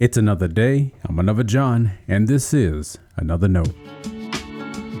It's another day. I'm another John, and this is Another Note.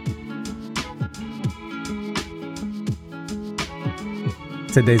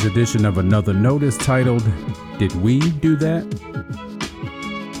 Today's edition of Another Note is titled, Did We Do That?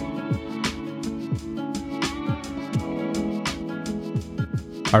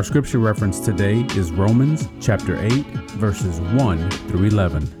 Our scripture reference today is Romans chapter 8, verses 1 through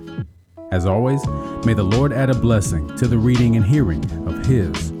 11. As always, may the Lord add a blessing to the reading and hearing of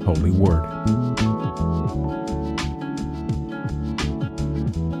His holy word.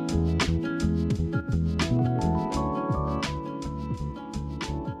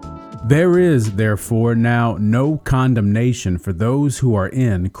 There is, therefore, now no condemnation for those who are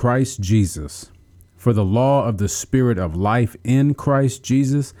in Christ Jesus. For the law of the Spirit of life in Christ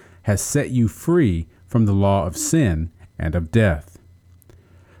Jesus has set you free from the law of sin and of death.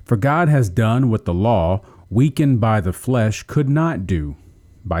 For God has done what the law, weakened by the flesh, could not do,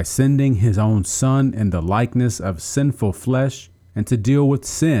 by sending His own Son in the likeness of sinful flesh, and to deal with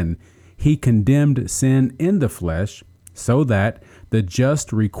sin, He condemned sin in the flesh, so that the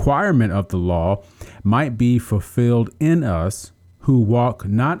just requirement of the law might be fulfilled in us, who walk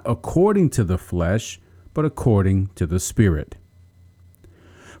not according to the flesh, but according to the Spirit.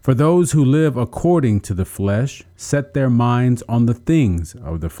 For those who live according to the flesh set their minds on the things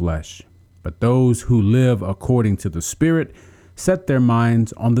of the flesh, but those who live according to the Spirit set their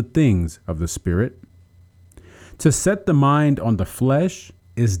minds on the things of the Spirit. To set the mind on the flesh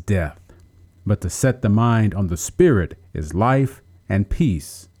is death, but to set the mind on the Spirit is life and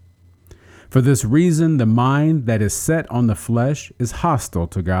peace. For this reason, the mind that is set on the flesh is hostile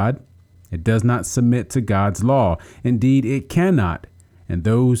to God. It does not submit to God's law. Indeed, it cannot. And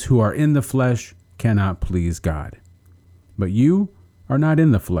those who are in the flesh cannot please God. But you are not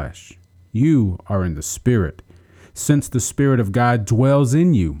in the flesh. You are in the Spirit, since the Spirit of God dwells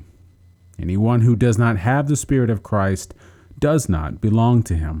in you. Anyone who does not have the Spirit of Christ does not belong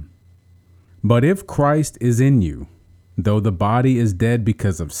to Him. But if Christ is in you, though the body is dead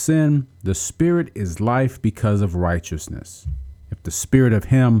because of sin, the Spirit is life because of righteousness. If the Spirit of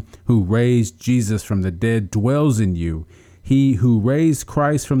Him who raised Jesus from the dead dwells in you, He who raised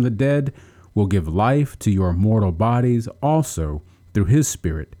Christ from the dead will give life to your mortal bodies also through His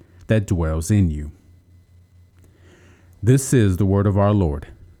Spirit that dwells in you. This is the word of our Lord.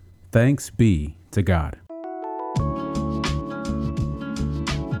 Thanks be to God.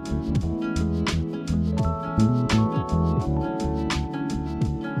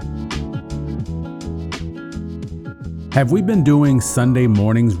 Have we been doing Sunday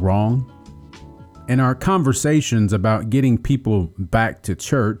mornings wrong? In our conversations about getting people back to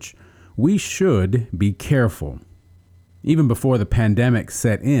church, we should be careful. Even before the pandemic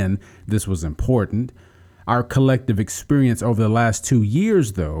set in, this was important. Our collective experience over the last 2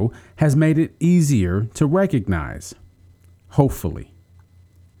 years, though, has made it easier to recognize. Hopefully.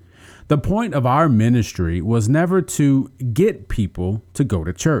 The point of our ministry was never to get people to go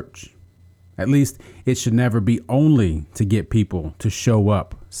to church. At least it should never be only to get people to show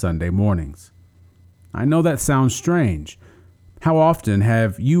up Sunday mornings. I know that sounds strange. How often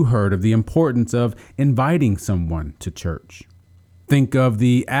have you heard of the importance of inviting someone to church? Think of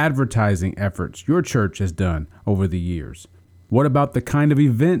the advertising efforts your church has done over the years. What about the kind of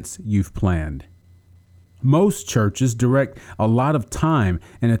events you've planned? Most churches direct a lot of time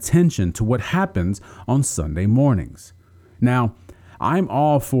and attention to what happens on Sunday mornings. Now, I'm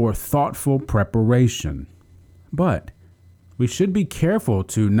all for thoughtful preparation, but we should be careful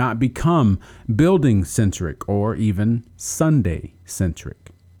to not become building-centric or even Sunday-centric.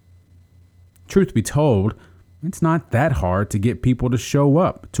 Truth be told, it's not that hard to get people to show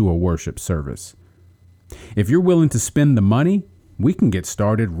up to a worship service. If you're willing to spend the money, we can get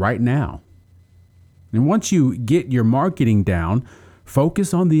started right now. And once you get your marketing down,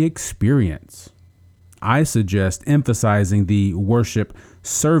 focus on the experience. I suggest emphasizing the worship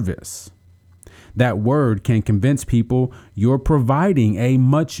service. That word can convince people you're providing a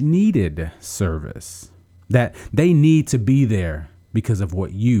much needed service, that they need to be there because of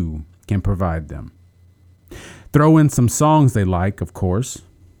what you can provide them. Throw in some songs they like, of course.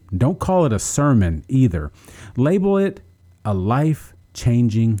 Don't call it a sermon either. Label it a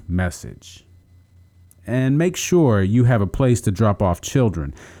life-changing message. And make sure you have a place to drop off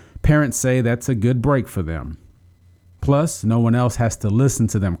children. Parents say that's a good break for them. Plus, no one else has to listen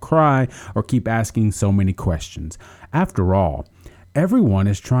to them cry or keep asking so many questions. After all, everyone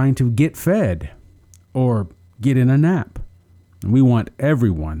is trying to get fed or get in a nap. And we want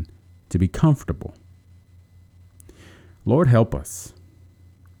everyone to be comfortable. Lord, help us.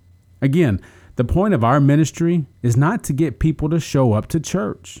 Again, the The point of our ministry is not to get people to show up to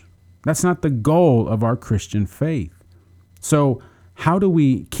church. That's not the goal of our Christian faith. So how do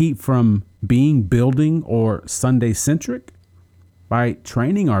we keep from being building or Sunday centric? By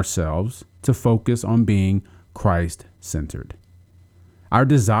training ourselves to focus on being Christ centered. Our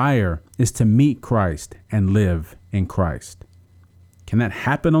desire is to meet Christ and live in Christ. Can that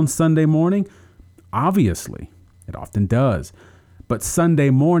happen on Sunday morning? Obviously, it often does. But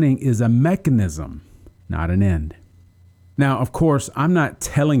Sunday morning is a mechanism, not an end. Now, of course, I'm not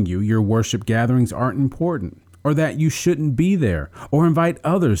telling you your worship gatherings aren't important, or that you shouldn't be there, or invite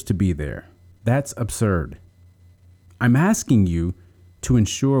others to be there. That's absurd. I'm asking you to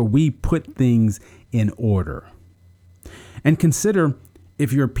ensure we put things in order. And consider,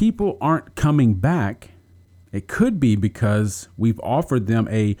 if your people aren't coming back, it could be because we've offered them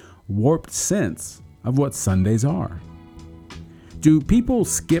a warped sense of what Sundays are. Do people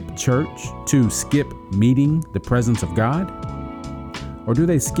skip church to skip meeting the presence of God? Or do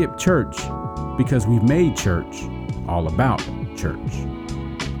they skip church because we've made church all about church?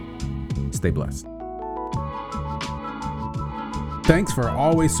 Stay blessed. Thanks for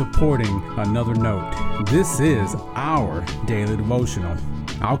always supporting Another Note. This is our daily devotional.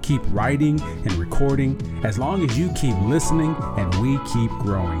 I'll keep writing and recording as long as you keep listening and we keep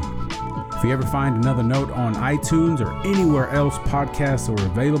growing. If you ever find Another Note on iTunes or anywhere else podcasts are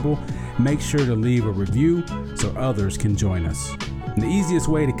available, make sure to leave a review so others can join us. And the easiest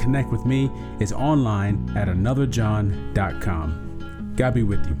way to connect with me is online at anotherjohn.com. God be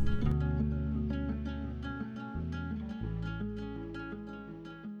with you.